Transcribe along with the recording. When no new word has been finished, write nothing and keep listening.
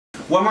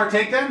One more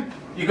take then?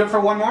 You good for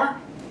one more?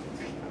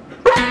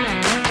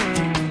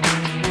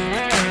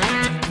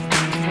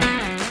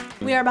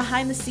 We are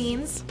behind the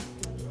scenes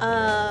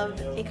of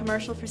a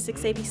commercial for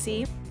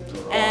 6ABC,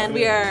 and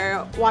we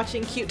are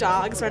watching cute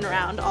dogs run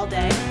around all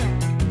day.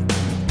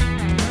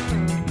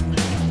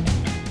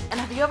 And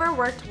have you ever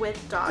worked with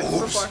dogs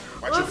before?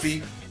 Watch your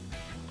feet.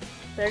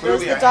 There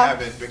Clearly goes the I dog.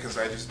 haven't because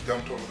I just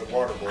dumped over the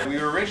water bowl. We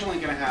were originally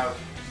going to have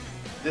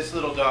this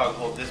little dog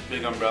hold this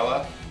big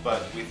umbrella,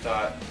 but we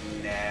thought,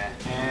 nah.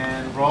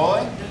 And roll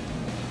it.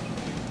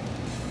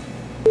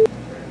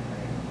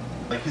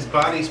 Like his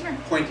body's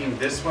pointing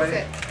this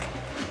way.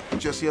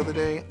 Just the other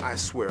day, I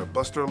swear,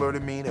 Buster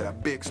alerted me that a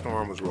big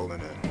storm was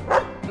rolling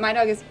in. My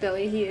dog is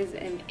Billy. He is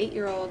an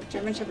 8-year-old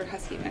German Shepherd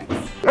Husky mix.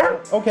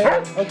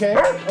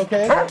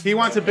 Okay. He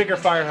wants a bigger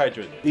fire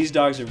hydrant. These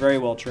dogs are very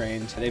well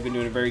trained. They've been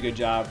doing a very good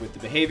job with the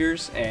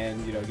behaviors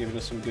and, you know, giving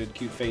us some good,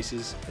 cute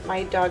faces.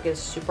 My dog is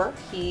Super.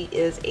 He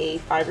is a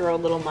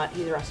 5-year-old little mutt.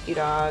 He's a rescue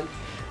dog.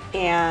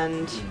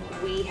 And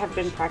we have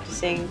been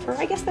practicing for,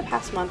 I guess, the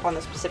past month on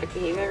the specific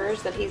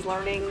behaviors that he's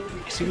learning.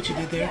 See what you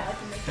did there?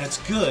 That's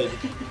good,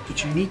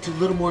 but you need a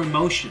little more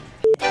emotion.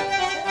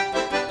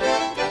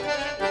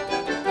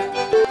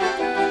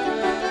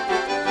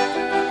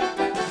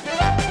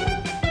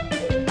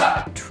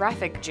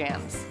 Traffic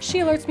jams. She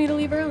alerts me to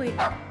leave early.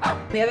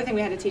 The other thing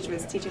we had to teach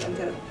was teaching them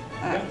to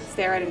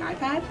stare at an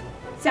iPad.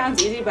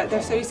 Sounds easy, but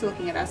they're so used to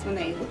looking at us when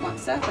they want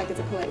stuff, like it's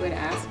a polite way to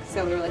ask.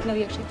 So we were like, no,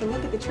 you actually have to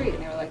look at the tree.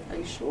 And they were like, are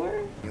you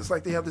sure? It's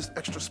like they have this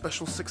extra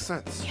special sixth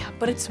sense. Yeah,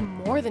 but it's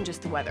more than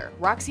just the weather.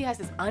 Roxy has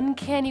this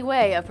uncanny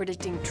way of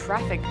predicting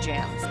traffic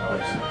jams.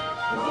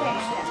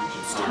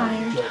 He's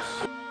tired.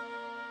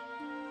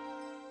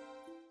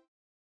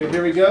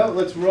 Here we go.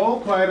 Let's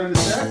roll. Quiet on the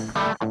set.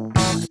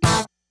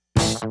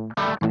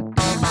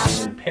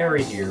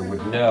 Perry here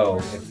would know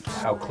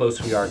how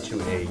close we are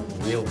to a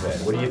real bed.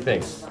 What do you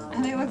think?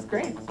 I think it looks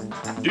great.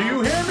 Do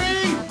you hear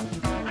me?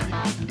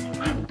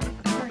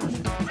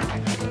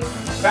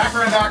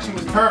 Background action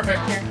was perfect.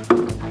 All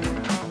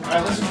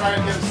right, let's try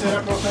and get a sit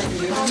up real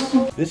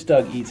quick. This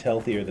dog eats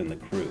healthier than the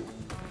crew.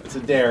 It's a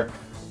dare.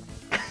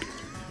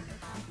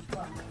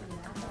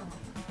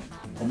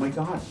 Oh my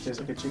God, it tastes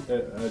like a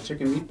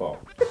chicken meatball.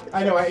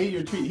 I know, I ate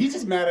your treat. He's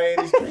just mad I ate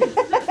his treat.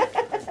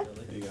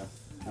 There you go.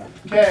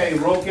 Okay,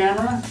 roll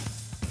camera.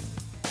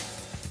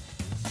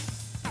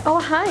 Oh,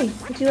 hi.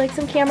 Would you like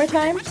some camera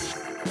time?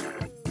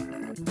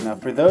 Now,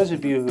 for those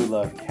of you who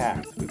love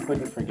cats, we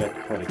couldn't forget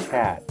to put a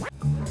cat.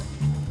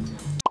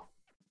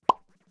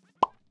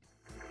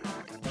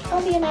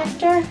 I'll be an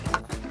actor.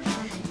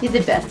 You're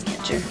the best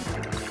catcher.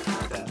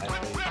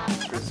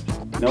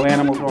 No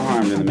animals were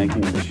harmed in the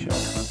making of this show.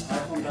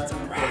 iPhone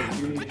battery,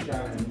 you need a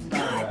shot.